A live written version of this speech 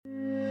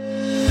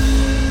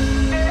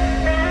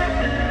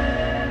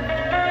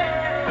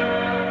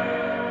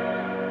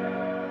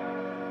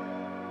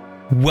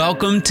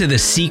Welcome to the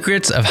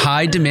Secrets of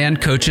High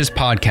Demand Coaches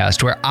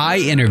podcast, where I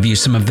interview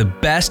some of the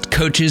best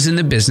coaches in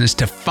the business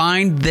to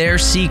find their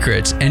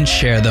secrets and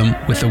share them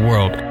with the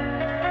world.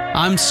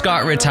 I'm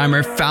Scott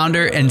Ritzheimer,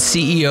 founder and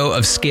CEO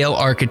of Scale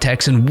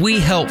Architects, and we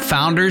help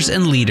founders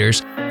and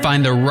leaders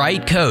find the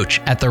right coach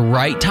at the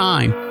right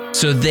time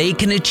so they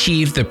can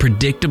achieve the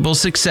predictable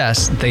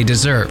success they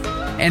deserve.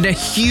 And a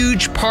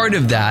huge part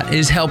of that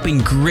is helping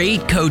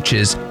great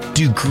coaches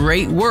do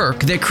great work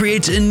that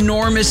creates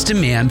enormous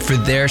demand for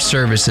their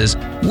services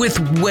with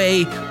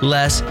way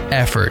less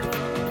effort.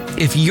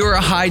 If you're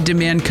a high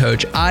demand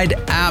coach, I'd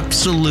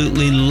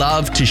absolutely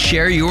love to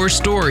share your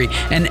story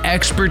and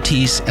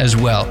expertise as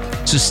well.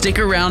 So stick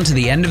around to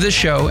the end of the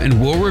show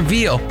and we'll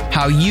reveal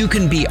how you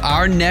can be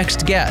our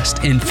next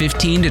guest in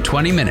 15 to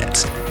 20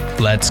 minutes.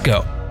 Let's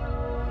go.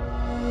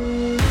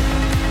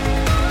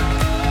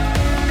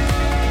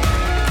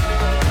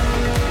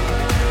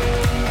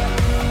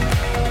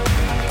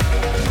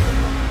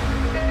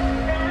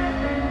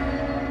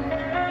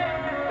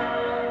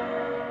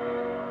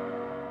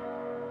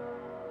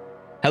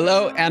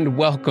 Hello and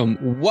welcome.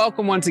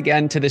 Welcome once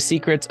again to the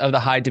Secrets of the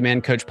High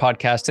Demand Coach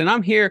podcast. And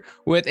I'm here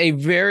with a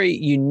very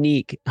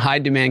unique high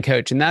demand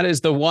coach, and that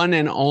is the one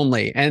and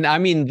only, and I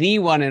mean the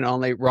one and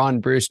only Ron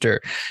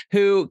Brewster,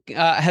 who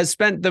has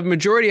spent the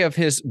majority of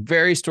his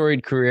very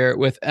storied career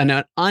with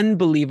an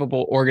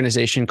unbelievable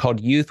organization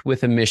called Youth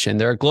with a Mission.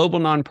 They're a global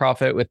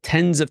nonprofit with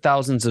tens of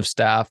thousands of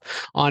staff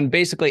on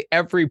basically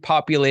every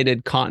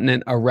populated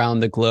continent around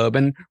the globe.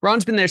 And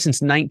Ron's been there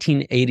since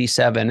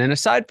 1987. And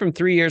aside from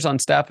 3 years on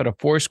staff at a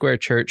Foursquare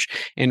church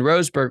in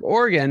Roseburg,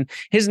 Oregon,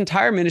 his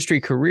entire ministry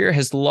career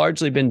has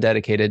largely been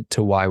dedicated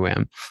to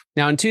YWAM.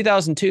 Now, in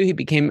 2002, he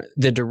became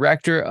the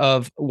director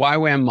of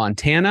YWAM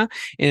Montana,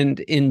 and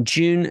in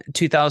June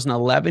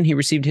 2011, he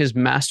received his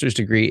master's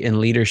degree in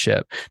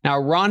leadership. Now,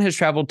 Ron has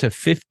traveled to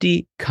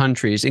 50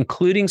 countries,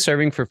 including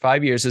serving for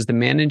 5 years as the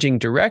managing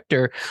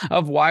director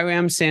of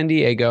YWAM San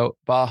Diego,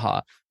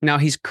 Baja. Now,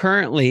 he's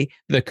currently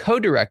the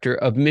co-director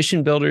of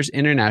Mission Builders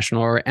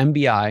International, or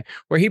MBI,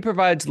 where he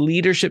provides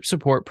leadership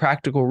support,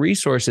 practical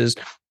resources,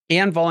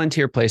 and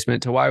volunteer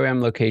placement to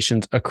YWAM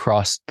locations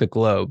across the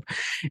globe.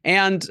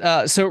 And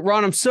so,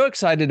 Ron, I'm so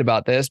excited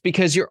about this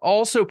because you're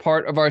also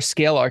part of our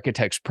Scale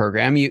Architects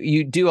program.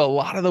 You do a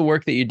lot of the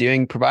work that you're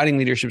doing, providing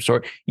leadership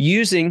support,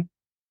 using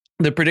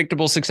the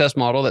predictable success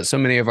model that so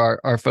many of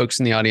our folks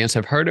in the audience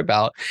have heard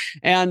about.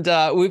 And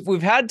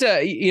we've had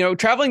to,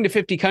 traveling to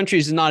 50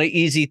 countries is not an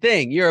easy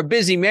thing. You're a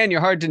busy man. You're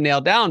hard to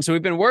nail down. So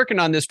we've been working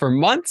on this for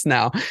months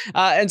now.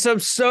 And so I'm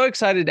so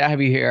excited to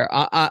have you here.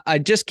 I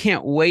just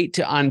can't wait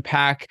to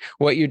unpack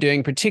what you're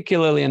doing,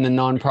 particularly in the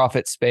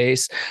nonprofit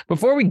space.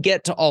 Before we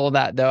get to all of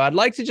that, though, I'd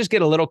like to just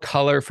get a little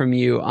color from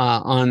you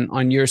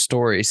on your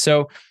story.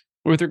 So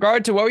with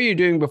regard to what were you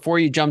doing before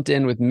you jumped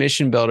in with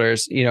Mission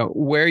Builders,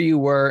 where you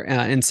were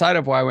inside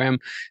of YWAM,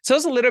 tell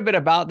us a little bit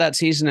about that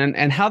season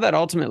and how that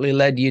ultimately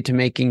led you to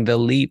making the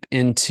leap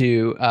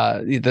into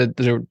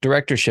the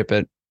directorship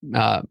at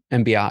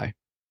MBI.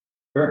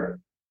 Sure.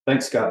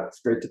 Thanks, Scott. It's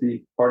great to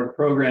be part of the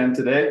program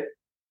today.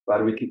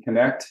 Glad we could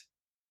connect.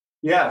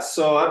 Yeah,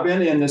 so I've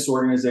been in this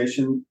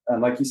organization,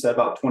 like you said,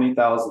 about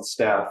 20,000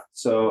 staff.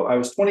 So I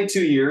was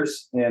 22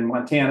 years in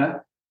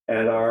Montana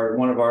at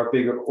one of our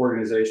big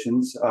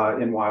organizations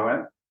in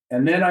YWAM.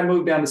 And then I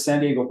moved down to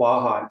San Diego,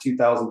 Baja in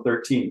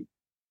 2013.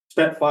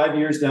 Spent 5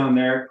 years down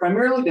there.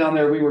 Primarily down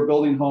there, we were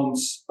building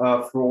homes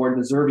for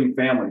deserving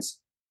families.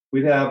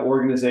 We'd have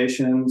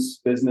organizations,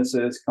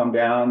 businesses come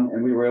down,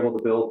 and we were able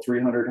to build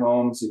 300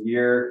 homes a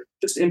year.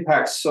 Just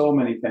impacts so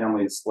many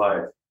families'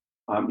 life.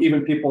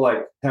 Even people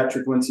like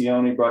Patrick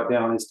Lencioni brought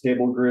down his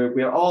table group.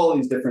 We had all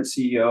these different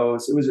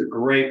CEOs. It was a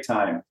great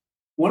time.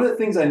 One of the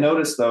things I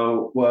noticed,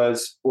 though,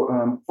 was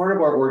part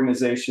of our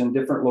organization,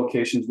 different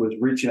locations, was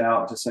reaching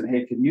out to say,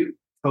 hey, can you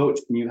coach?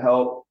 Can you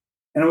help?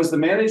 And it was the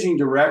managing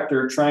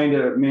director trying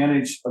to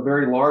manage a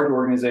very large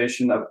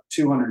organization of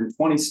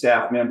 220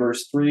 staff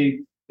members,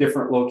 3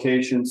 different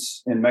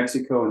locations in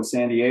Mexico and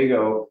San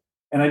Diego.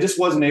 And I just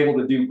wasn't able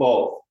to do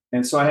both.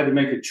 And so I had to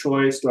make a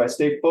choice. Do I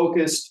stay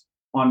focused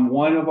on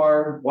one of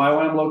our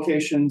YWAM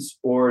locations,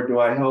 or do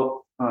I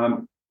help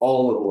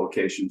all of the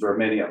locations or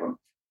many of them?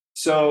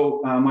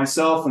 So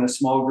myself and a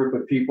small group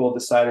of people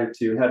decided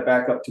to head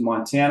back up to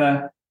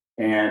Montana,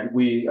 and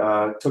we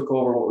took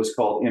over what was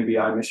called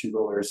MBI Mission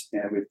Builders,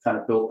 and we've kind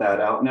of built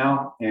that out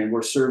now. And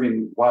we're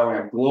serving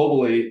YWAM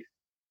globally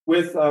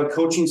with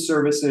coaching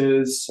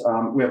services.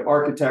 We have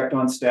architect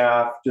on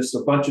staff, just a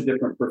bunch of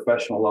different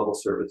professional level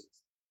services.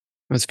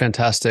 That's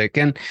fantastic.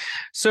 And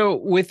so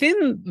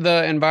within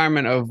the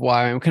environment of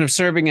YWAM, kind of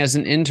serving as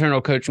an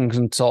internal coaching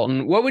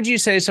consultant, what would you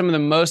say some of the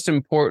most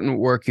important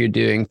work you're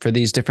doing for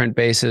these different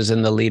bases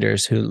and the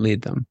leaders who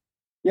lead them?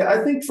 Yeah,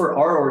 I think for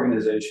our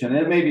organization,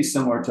 and it may be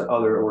similar to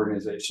other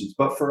organizations,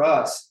 but for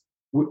us,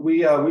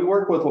 we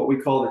work with what we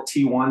call the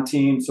T1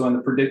 team. So in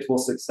the predictable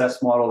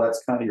success model,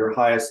 that's kind of your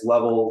highest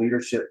level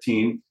leadership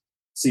team,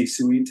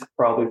 C-suite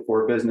probably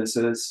for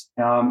businesses,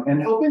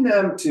 and helping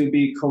them to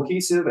be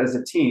cohesive as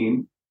a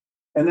team.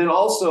 And then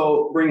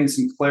also bringing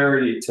some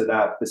clarity to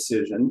that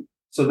decision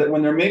so that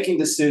when they're making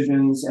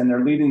decisions and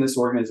they're leading this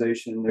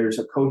organization, there's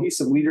a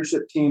cohesive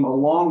leadership team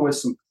along with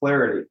some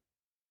clarity.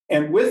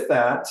 And with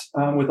that,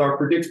 with our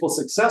predictable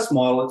success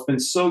model, it's been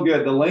so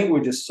good. The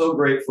language is so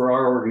great for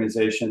our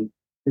organization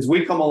is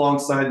we come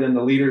alongside them,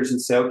 the leaders,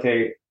 and say,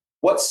 okay,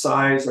 what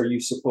size are you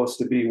supposed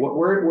to be?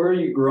 Where are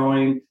you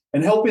growing?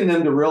 And helping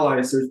them to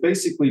realize there's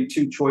basically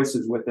two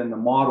choices within the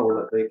model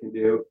that they can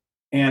do.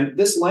 And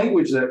this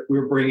language that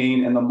we're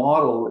bringing and the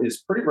model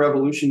is pretty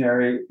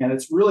revolutionary, and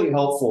it's really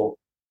helpful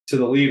to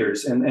the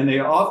leaders. And they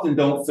often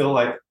don't feel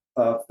like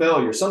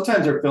failure.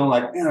 Sometimes they're feeling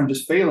like, man, I'm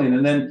just failing.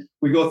 And then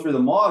we go through the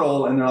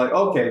model and they're like,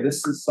 okay,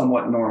 this is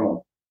somewhat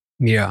normal.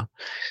 Yeah.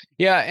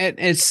 Yeah.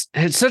 It's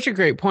such a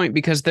great point,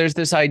 because there's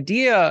this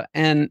idea,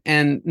 and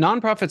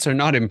nonprofits are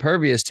not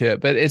impervious to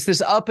it, but it's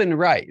this up and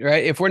right?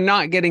 If we're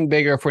not getting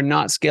bigger, if we're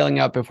not scaling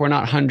up, if we're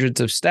not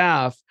hundreds of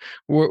staff,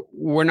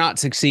 we're not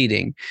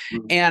succeeding.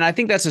 Mm-hmm. And I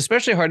think that's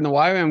especially hard in the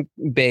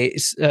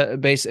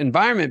YWAM base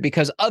environment,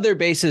 because other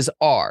bases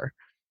are.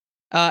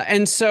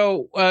 And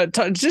so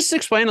just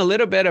explain a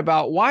little bit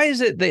about why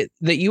is it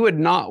that you would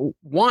not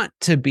want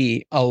to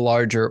be a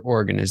larger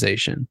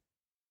organization?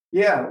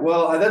 Yeah,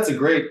 well, that's a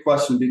great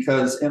question,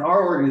 because in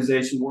our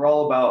organization, we're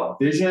all about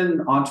vision,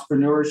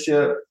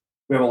 entrepreneurship.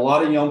 We have a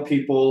lot of young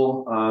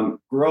people.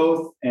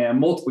 Growth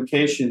and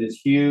multiplication is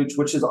huge,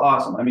 which is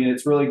awesome. I mean,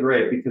 it's really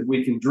great because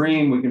we can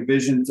dream, we can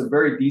vision. It's a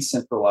very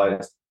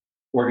decentralized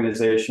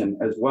organization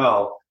as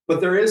well.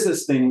 But there is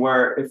this thing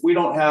where if we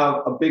don't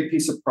have a big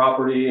piece of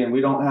property and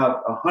we don't have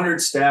 100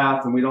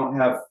 staff and we don't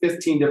have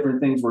 15 different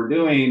things we're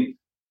doing,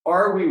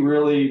 are we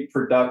really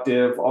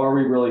productive? Are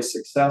we really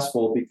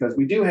successful? Because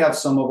we do have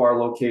some of our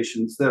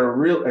locations that are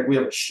real, like we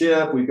have a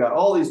ship, we've got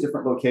all these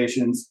different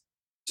locations.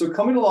 So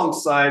coming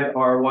alongside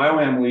our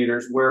YWAM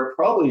leaders, where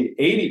probably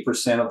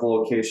 80% of the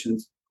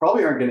locations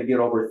probably aren't going to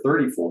get over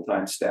 30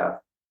 full-time staff,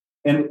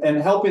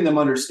 and helping them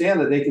understand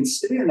that they can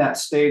stay in that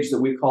stage that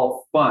we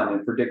call fun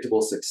and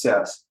predictable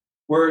success,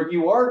 where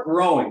you are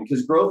growing,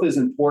 because growth is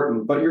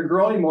important, but you're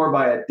growing more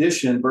by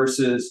addition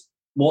versus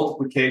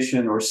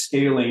multiplication or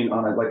scaling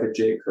on like a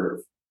J curve.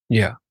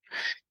 Yeah.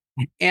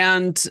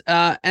 And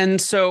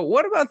so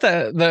what about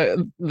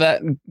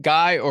that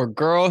guy or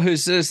girl who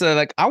says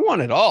like, I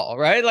want it all,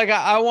 right? Like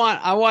I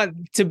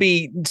want to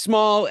be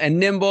small and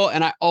nimble,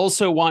 and I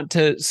also want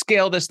to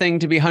scale this thing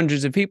to be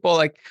hundreds of people.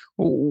 Like,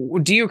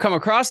 do you come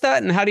across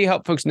that, and how do you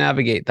help folks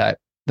navigate that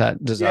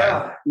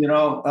desire?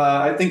 Yeah,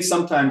 I think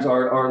sometimes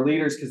our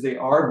leaders, because they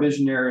are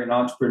visionary and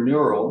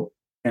entrepreneurial,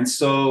 and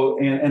so,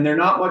 and they're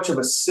not much of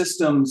a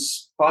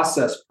systems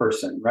process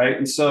person, right?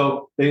 And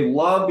so they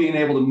love being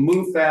able to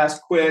move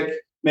fast, quick,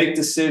 make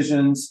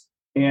decisions.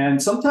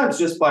 And sometimes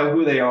just by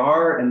who they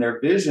are and their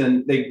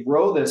vision, they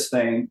grow this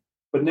thing.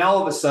 But now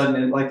all of a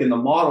sudden, like in the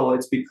model,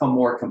 it's become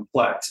more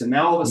complex. And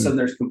now all of a sudden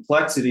there's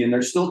complexity, and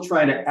they're still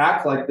trying to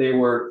act like they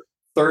were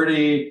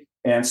 30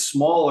 and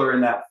smaller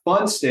in that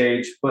fun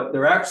stage, but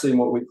they're actually in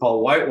what we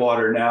call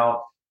whitewater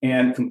now.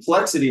 And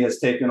complexity has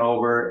taken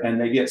over and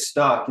they get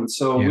stuck. And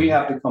so we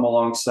have to come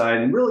alongside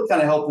and really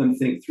kind of help them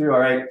think through, all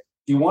right,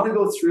 do you want to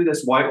go through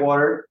this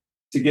whitewater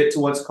to get to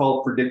what's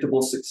called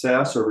predictable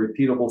success or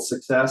repeatable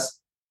success?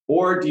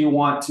 Or do you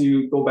want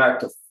to go back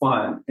to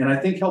fun? And I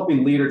think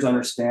helping leaders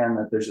understand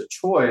that there's a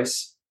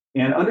choice,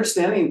 and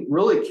understanding,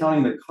 really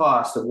counting the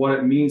cost of what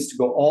it means to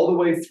go all the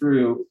way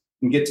through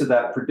and get to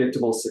that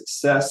predictable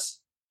success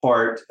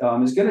part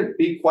is going to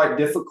be quite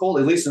difficult,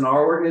 at least in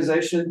our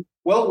organization.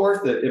 Well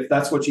worth it if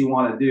that's what you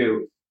want to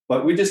do.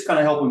 But we just kind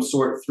of help them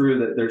sort through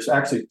that there's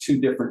actually two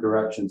different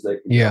directions they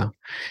can go.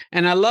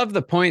 And I love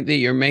the point that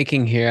you're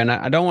making here, and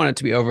I don't want it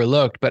to be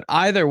overlooked, but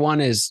either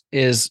one is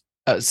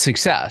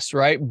success,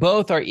 right?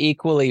 Both are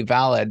equally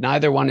valid.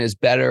 Neither one is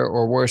better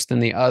or worse than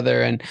the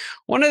other. And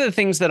one of the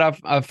things that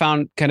I've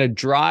found kind of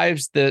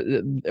drives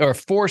or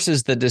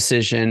forces the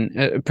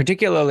decision,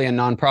 particularly in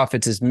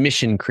nonprofits, is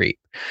mission creep,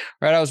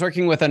 right? I was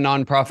working with a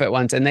nonprofit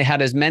once, and they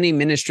had as many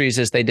ministries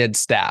as they did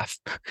staff.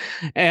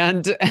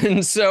 And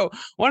so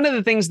one of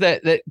the things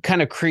that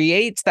kind of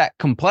creates that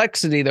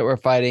complexity that we're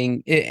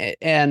fighting,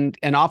 and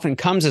often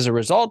comes as a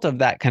result of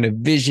that kind of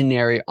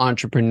visionary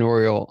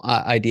entrepreneurial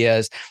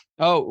ideas.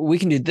 Oh, we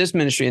can do this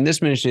ministry and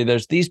this ministry.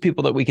 There's these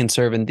people that we can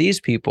serve and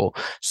these people.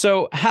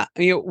 So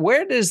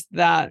where does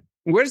that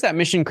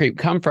mission creep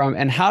come from,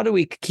 and how do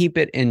we keep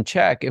it in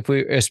check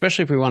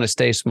especially if we want to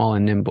stay small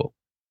and nimble?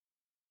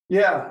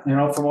 Yeah,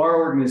 from our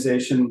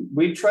organization,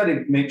 we try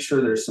to make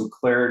sure there's some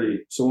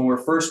clarity. So when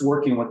we're first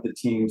working with the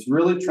teams,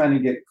 really trying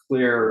to get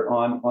clear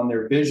on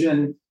their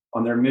vision,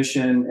 on their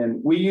mission. And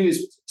we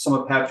use some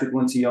of Patrick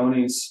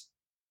Lencioni's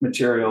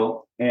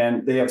material,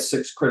 and they have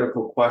 6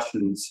 critical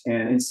questions.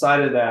 And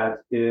inside of that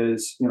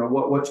is,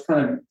 what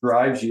kind of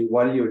drives you?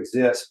 Why do you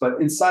exist?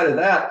 But inside of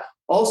that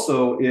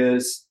also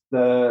is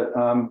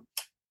the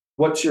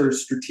what's your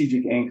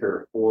strategic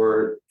anchor,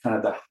 or kind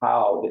of the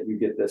how that you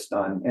get this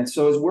done. And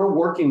so as we're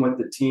working with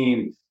the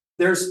team,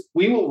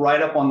 we will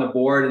write up on the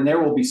board, and there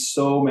will be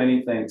so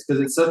many things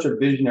because it's such a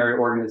visionary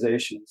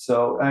organization.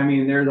 So, I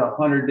mean, there's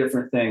 100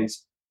 different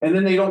things, and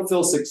then they don't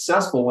feel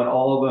successful when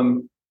all of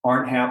them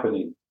aren't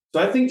happening.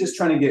 So I think just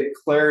trying to get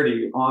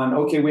clarity on,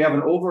 okay, we have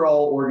an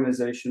overall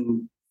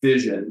organization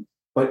vision,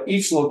 but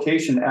each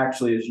location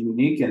actually is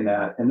unique in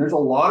that. And there's a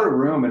lot of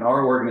room in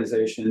our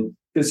organization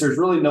because there's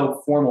really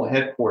no formal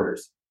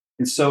headquarters.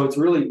 And so it's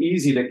really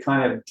easy to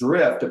kind of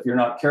drift if you're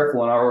not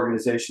careful in our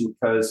organization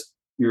because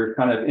you're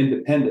kind of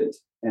independent.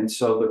 And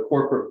so the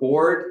corporate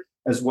board,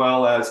 as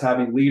well as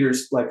having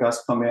leaders like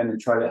us come in and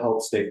try to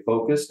help stay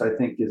focused, I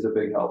think is a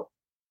big help.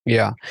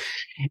 Yeah.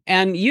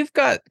 And you've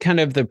got kind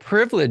of the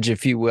privilege,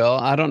 if you will.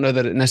 I don't know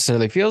that it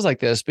necessarily feels like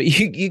this, but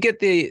you get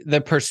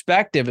the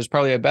perspective is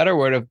probably a better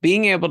word of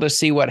being able to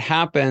see what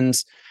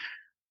happens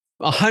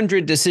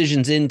 100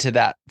 decisions into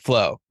that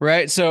flow,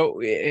 right? So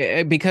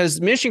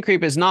because mission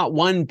creep is not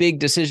one big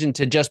decision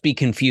to just be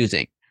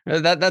confusing.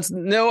 That's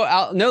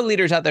no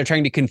leaders out there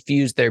trying to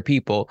confuse their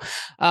people.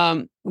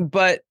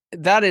 But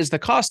that is the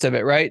cost of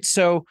it, right?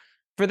 So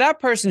for that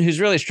person who's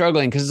really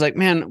struggling, because it's like,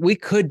 man, we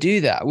could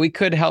do that. We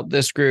could help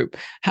this group.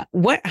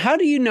 How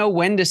do you know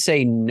when to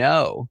say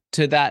no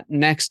to that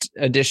next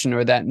addition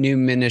or that new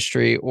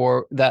ministry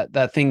or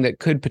that thing that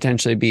could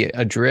potentially be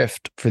a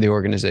drift for the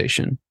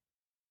organization?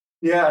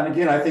 Yeah, and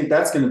again, I think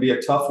that's going to be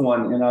a tough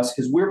one in us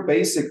because we're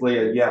basically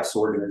a yes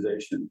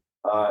organization,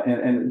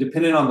 and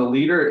depending on the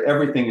leader,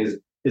 everything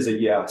is a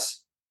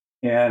yes.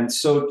 And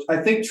so I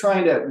think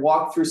trying to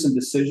walk through some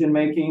decision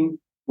making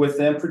with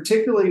them,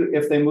 particularly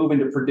if they move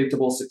into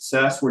predictable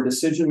success, where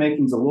decision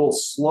making is a little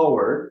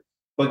slower,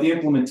 but the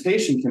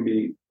implementation can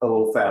be a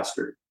little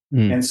faster.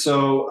 And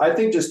so I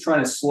think just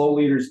trying to slow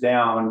leaders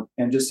down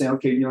and just saying,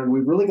 okay, we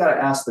really got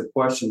to ask the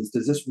questions.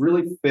 Does this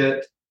really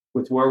fit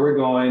with where we're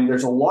going?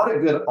 There's a lot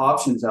of good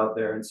options out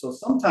there. And so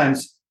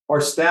sometimes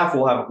our staff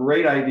will have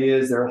great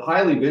ideas. They're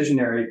highly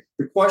visionary.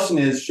 The question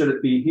is, should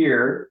it be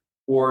here?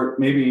 Or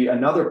maybe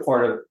another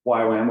part of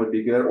YWAM would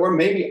be good, or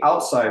maybe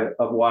outside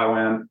of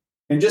YWAM.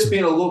 And just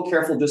being a little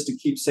careful just to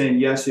keep saying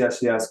yes, yes,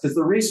 yes, because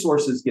the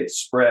resources get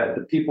spread,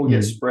 the people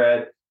get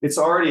spread. It's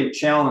already a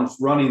challenge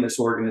running this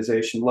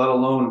organization, let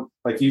alone,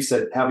 like you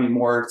said, having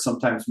more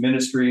sometimes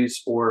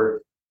ministries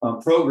or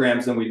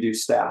programs than we do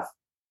staff.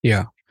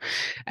 Yeah.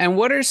 And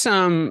what are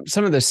some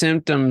of the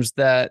symptoms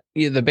that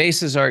the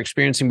bases are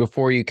experiencing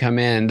before you come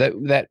in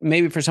that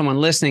maybe for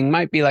someone listening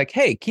might be like,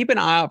 hey, keep an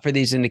eye out for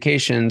these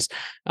indications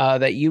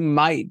that you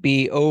might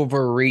be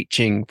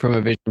overreaching from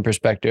a vision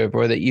perspective,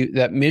 or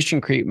that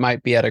mission creep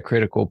might be at a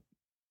critical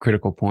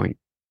point?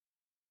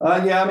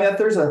 Yeah, I mean,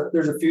 there's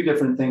a few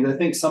different things. I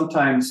think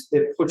sometimes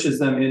it pushes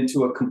them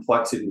into a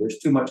complexity. There's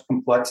too much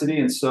complexity.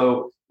 And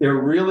so there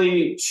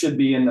really should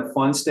be in the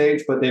fun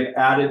stage, but they've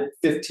added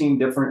 15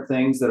 different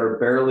things that are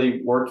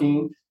barely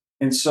working.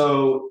 And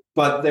so,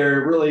 but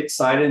they're really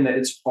excited that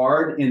it's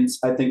hard in,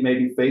 I think,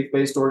 maybe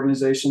faith-based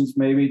organizations,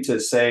 maybe to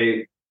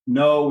say,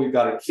 no, we've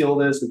got to kill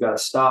this. We've got to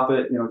stop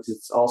it, because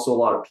it's also a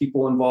lot of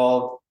people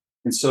involved.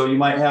 And so you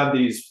might have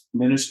these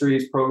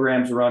ministries,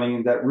 programs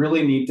running that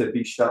really need to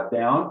be shut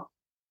down.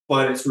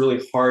 But it's really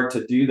hard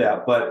to do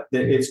that. But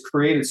it's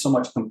created so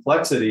much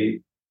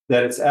complexity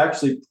that it's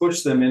actually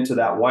pushed them into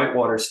that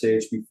whitewater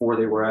stage before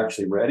they were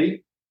actually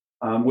ready,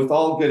 with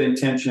all good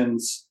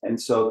intentions. And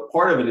so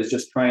part of it is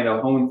just trying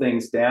to hone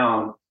things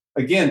down,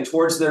 again,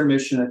 towards their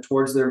mission and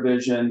towards their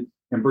vision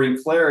and bring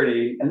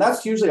clarity. And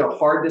that's usually a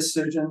hard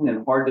decision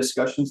and hard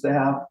discussions to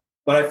have.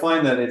 But I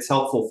find that it's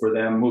helpful for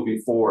them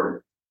moving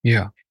forward.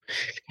 Yeah.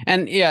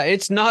 And yeah,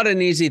 it's not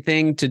an easy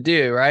thing to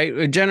do,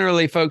 right?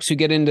 Generally, folks who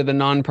get into the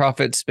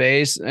nonprofit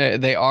space,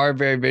 they are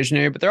very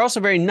visionary, but they're also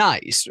very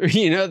nice.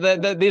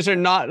 That these are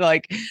not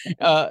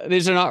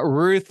these are not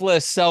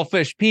ruthless,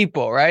 selfish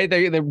people, right?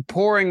 They're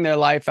pouring their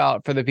life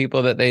out for the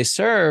people that they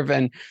serve,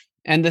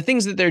 and the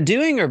things that they're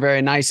doing are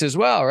very nice as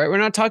well, right? We're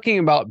not talking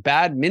about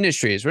bad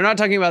ministries. We're not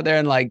talking about there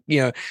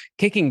and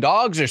kicking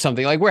dogs or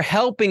something. Like, we're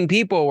helping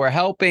people. We're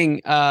helping,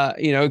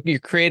 you're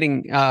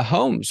creating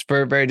homes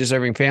for very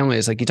deserving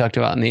families, like you talked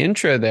about in the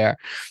intro there.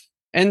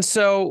 And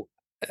so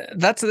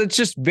that's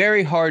just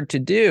very hard to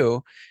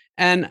do.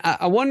 And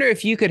I wonder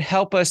if you could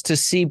help us to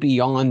see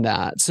beyond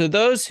that. So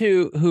those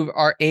who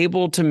are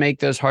able to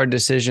make those hard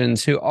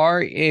decisions, who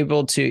are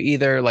able to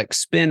either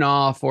spin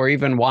off or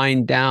even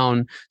wind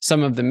down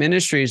some of the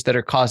ministries that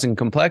are causing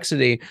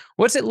complexity,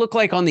 what's it look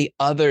like on the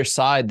other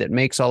side that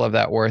makes all of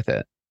that worth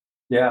it?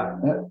 Yeah,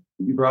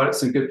 you brought up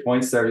some good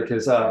points there,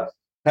 because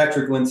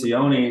Patrick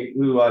Lencioni,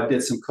 who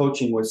did some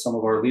coaching with some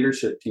of our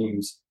leadership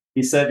teams,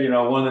 he said,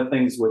 one of the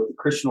things with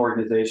Christian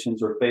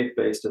organizations or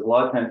faith-based is a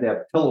lot of times they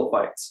have pillow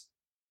fights.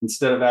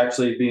 Instead of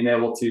actually being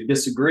able to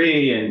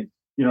disagree and,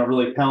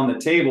 really pound the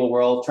table,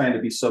 we're all trying to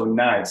be so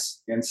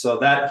nice. And so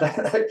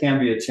that can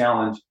be a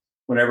challenge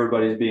when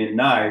everybody's being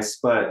nice.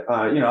 But,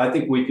 I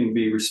think we can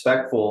be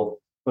respectful,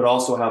 but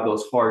also have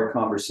those hard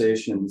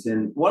conversations.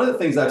 And one of the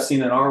things I've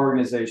seen in our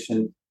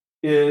organization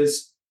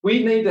is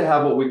we need to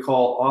have what we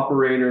call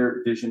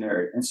operator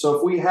visionary. And so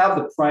if we have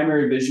the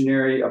primary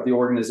visionary of the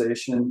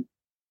organization,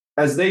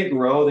 as they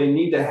grow, they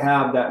need to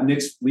have that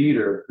mixed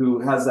leader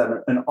who has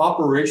an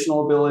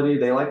operational ability.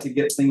 They like to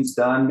get things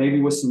done, maybe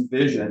with some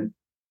vision,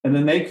 and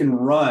then they can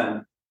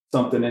run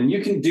something. And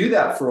you can do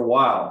that for a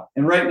while.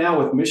 And right now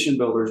with mission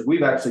builders,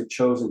 we've actually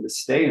chosen to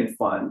stay in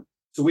fund.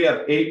 So we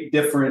have 8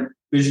 different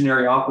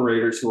visionary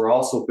operators who are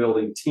also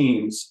building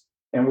teams,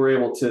 and we're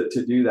able to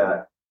do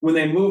that. When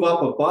they move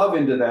up above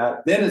into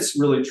that, then it's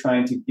really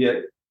trying to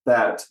get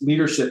that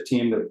leadership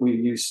team that we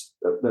use,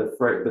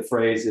 the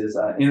phrase is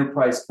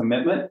enterprise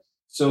commitment,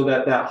 so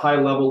that high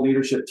level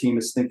leadership team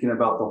is thinking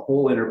about the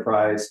whole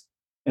enterprise.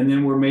 And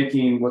then we're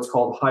making what's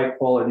called high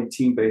quality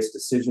team-based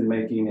decision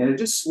making. And it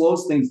just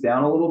slows things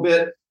down a little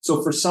bit.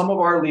 So for some of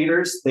our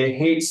leaders, they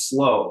hate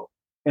slow.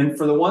 And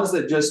for the ones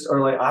that just are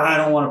like, I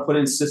don't want to put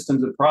in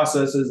systems and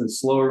processes and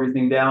slow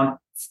everything down,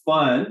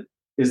 fun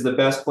is the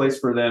best place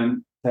for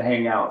them to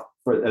hang out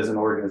as an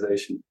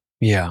organization.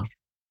 Yeah.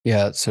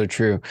 Yeah, it's so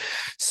true.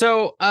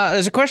 So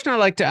there's a question I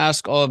like to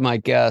ask all of my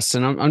guests,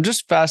 and I'm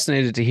just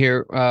fascinated to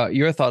hear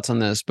your thoughts on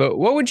this. But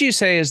what would you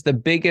say is the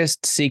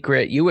biggest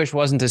secret you wish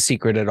wasn't a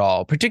secret at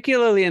all,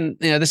 particularly in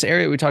this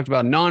area we talked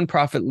about,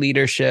 nonprofit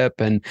leadership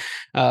and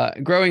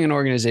growing an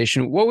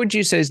organization? What would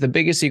you say is the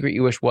biggest secret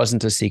you wish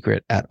wasn't a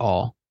secret at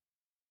all?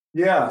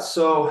 Yeah,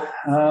 so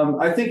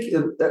I think,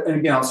 and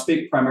again, I'll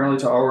speak primarily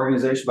to our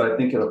organization, but I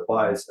think it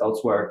applies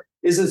elsewhere.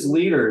 Is as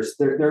leaders,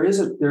 there is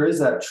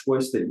that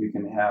choice that you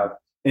can have.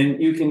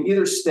 And you can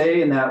either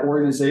stay in that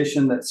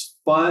organization that's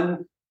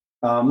fun,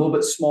 a little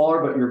bit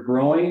smaller, but you're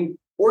growing,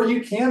 or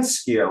you can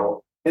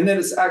scale. And then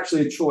it's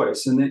actually a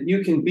choice, and that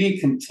you can be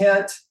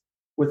content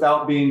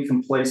without being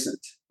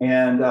complacent.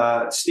 And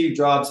Steve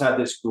Jobs had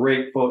this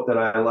great quote that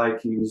I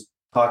like. He was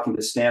talking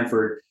to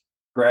Stanford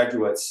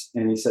graduates,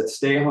 and he said,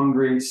 "Stay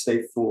hungry,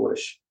 stay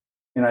foolish."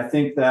 And I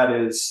think that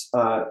is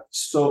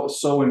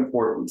so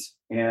important.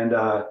 And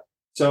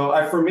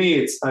so for me,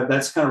 it's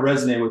that's kind of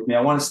resonated with me.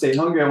 I want to stay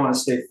hungry. I want to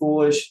stay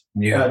foolish,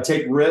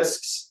 take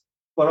risks,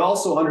 but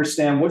also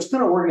understand which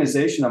kind of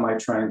organization am I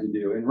trying to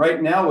do. And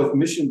right now with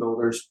mission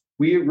builders,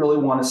 we really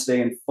want to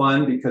stay in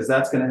fun because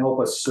that's going to help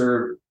us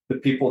serve the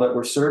people that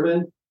we're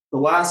serving. The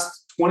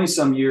last 20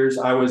 some years,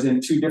 I was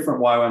in 2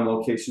 different YWAM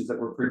locations that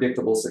were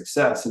predictable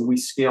success. And we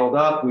scaled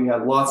up. We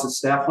had lots of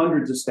staff,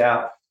 hundreds of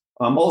staff,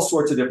 all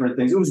sorts of different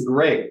things. It was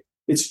great.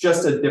 It's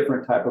just a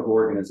different type of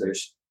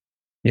organization.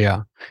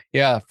 Yeah.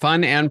 Yeah.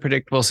 Fun and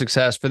predictable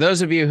success. For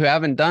those of you who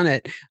haven't done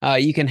it,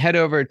 you can head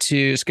over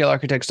to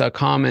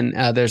scalearchitects.com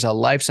and there's a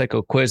life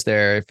cycle quiz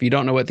there. If you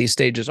don't know what these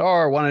stages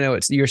are, want to know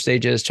what your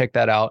stage is, check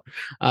that out.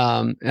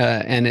 And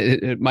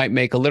it might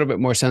make a little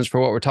bit more sense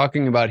for what we're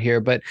talking about here.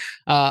 But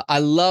I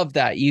love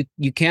that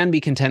you can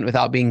be content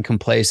without being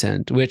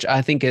complacent, which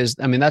I think is,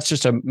 that's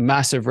just a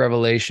massive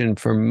revelation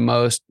for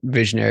most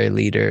visionary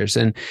leaders.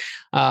 And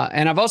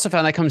I've also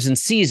found that comes in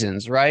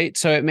seasons, right?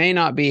 So it may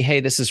not be, hey,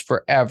 this is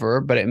forever,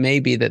 but it may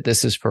be that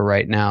this is for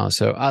right now.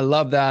 So I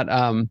love that.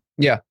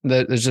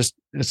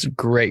 It's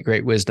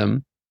great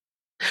wisdom.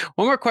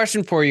 One more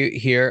question for you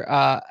here,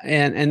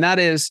 and that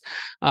is,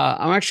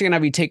 I'm actually going to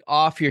have you take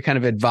off your kind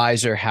of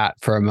advisor hat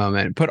for a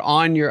moment, put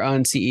on your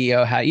own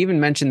CEO hat. You even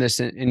mentioned this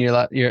in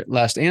your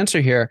last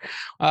answer here.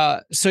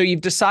 So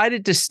you've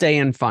decided to stay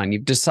in fun.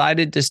 You've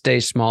decided to stay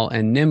small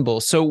and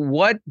nimble. So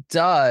what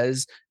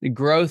does the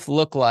growth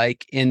look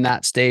like in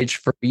that stage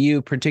for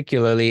you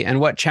particularly, and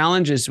what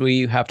challenges will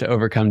you have to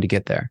overcome to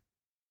get there?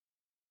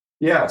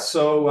 Yeah,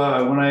 so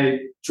when I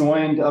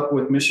joined up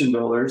with Mission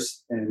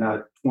Builders in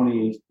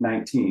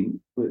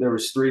 2019, there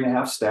was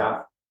 3.5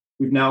 staff.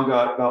 We've now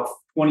got about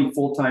 20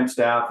 full-time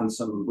staff and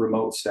some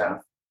remote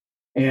staff.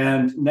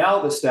 And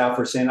now the staff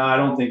are saying, I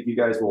don't think you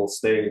guys will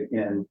stay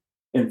in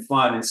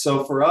fun. And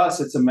so for us,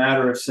 it's a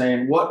matter of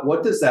saying,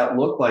 what does that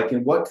look like?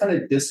 And what kind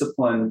of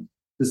discipline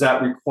does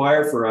that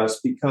require for us?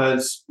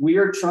 Because we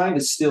are trying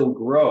to still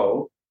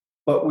grow,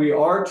 but we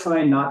are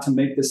trying not to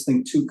make this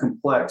thing too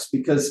complex,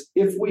 because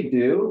if we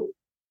do,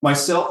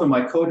 myself and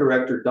my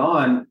co-director,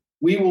 Don,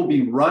 we will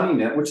be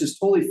running it, which is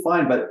totally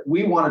fine, but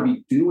we want to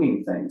be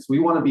doing things. We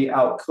want to be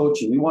out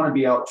coaching. We want to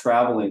be out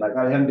traveling. Like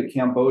I headed to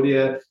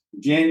Cambodia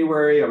in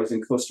January. I was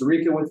in Costa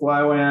Rica with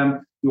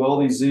YWAM, do all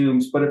these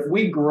Zooms. But if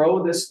we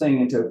grow this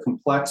thing into a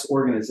complex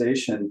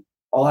organization,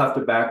 I'll have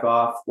to back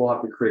off. We'll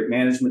have to create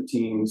management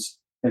teams.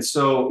 And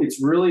so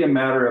it's really a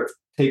matter of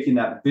taking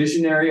that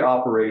visionary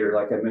operator,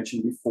 like I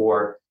mentioned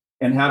before,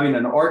 and having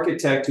an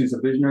architect who's a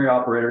visionary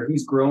operator.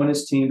 He's growing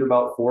his team to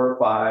about 4 or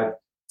 5,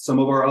 some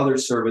of our other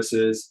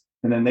services,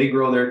 and then they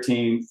grow their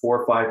team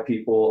 4 or 5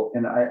 people.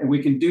 And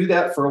we can do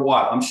that for a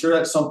while. I'm sure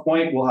at some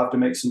point we'll have to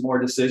make some more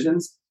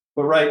decisions.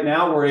 But right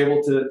now we're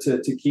able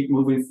to keep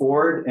moving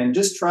forward and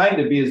just trying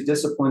to be as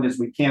disciplined as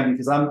we can,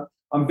 because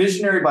I'm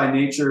visionary by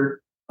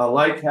nature. I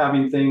like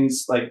having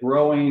things like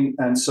growing.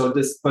 And so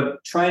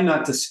but trying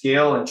not to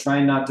scale and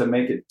trying not to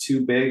make it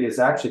too big is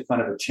actually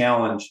kind of a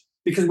challenge,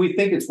 because we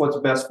think it's what's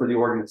best for the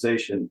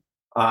organization.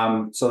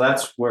 So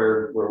that's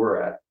where we're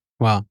at.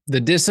 Wow. The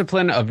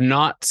discipline of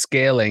not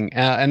scaling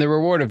and the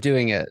reward of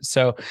doing it.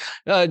 So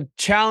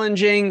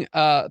challenging,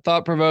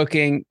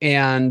 thought-provoking,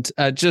 and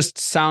just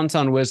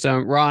sound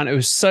wisdom. Ron, it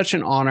was such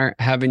an honor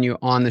having you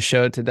on the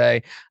show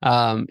today.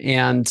 I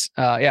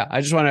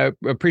just want to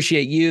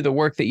appreciate you, the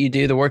work that you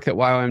do, the work that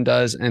YWAM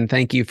does, and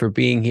thank you for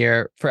being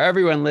here. For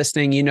everyone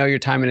listening, your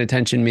time and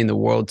attention mean the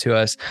world to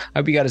us. I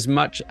hope you got as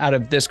much out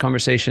of this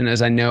conversation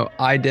as I know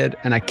I did,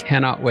 and I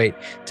cannot wait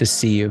to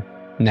see you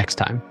next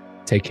time.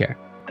 Take care.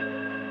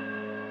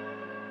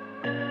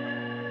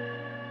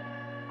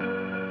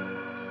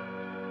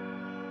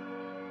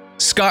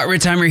 Scott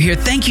Ritzheimer here.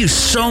 Thank you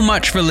so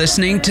much for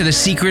listening to the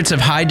Secrets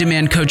of High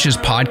Demand Coaches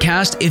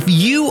podcast. If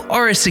you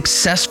are a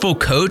successful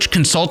coach,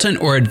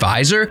 consultant, or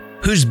advisor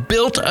who's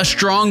built a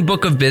strong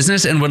book of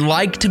business and would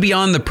like to be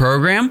on the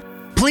program,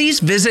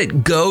 please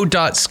visit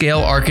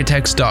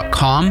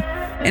go.scalearchitects.com.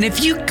 And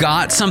if you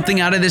got something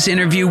out of this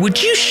interview,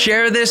 would you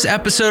share this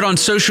episode on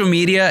social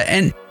media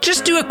and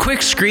just do a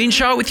quick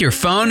screenshot with your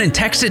phone and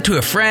text it to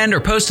a friend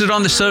or post it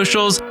on the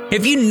socials?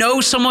 If you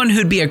know someone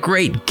who'd be a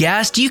great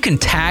guest, you can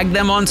tag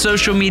them on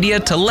social media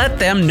to let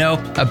them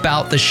know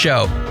about the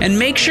show. And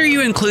make sure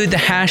you include the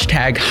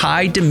hashtag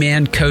High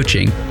Demand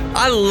Coaching.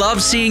 I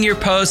love seeing your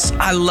posts.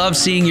 I love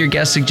seeing your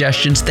guest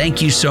suggestions.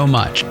 Thank you so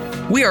much.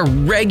 We are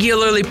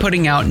regularly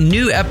putting out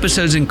new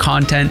episodes and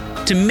content.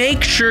 To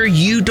make sure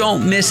you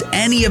don't miss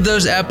any of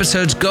those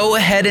episodes, go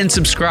ahead and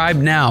subscribe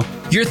now.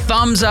 Your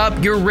thumbs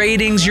up, your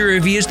ratings, your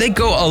reviews, they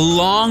go a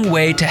long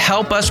way to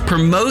help us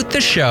promote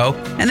the show,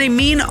 and they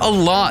mean a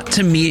lot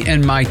to me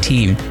and my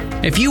team.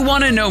 If you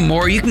want to know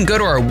more, you can go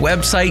to our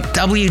website,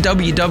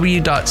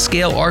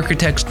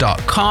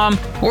 www.scalearchitects.com,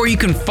 or you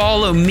can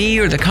follow me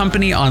or the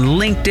company on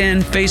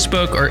LinkedIn,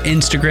 Facebook, or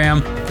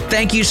Instagram.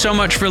 Thank you so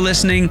much for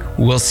listening.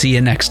 We'll see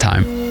you next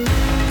time.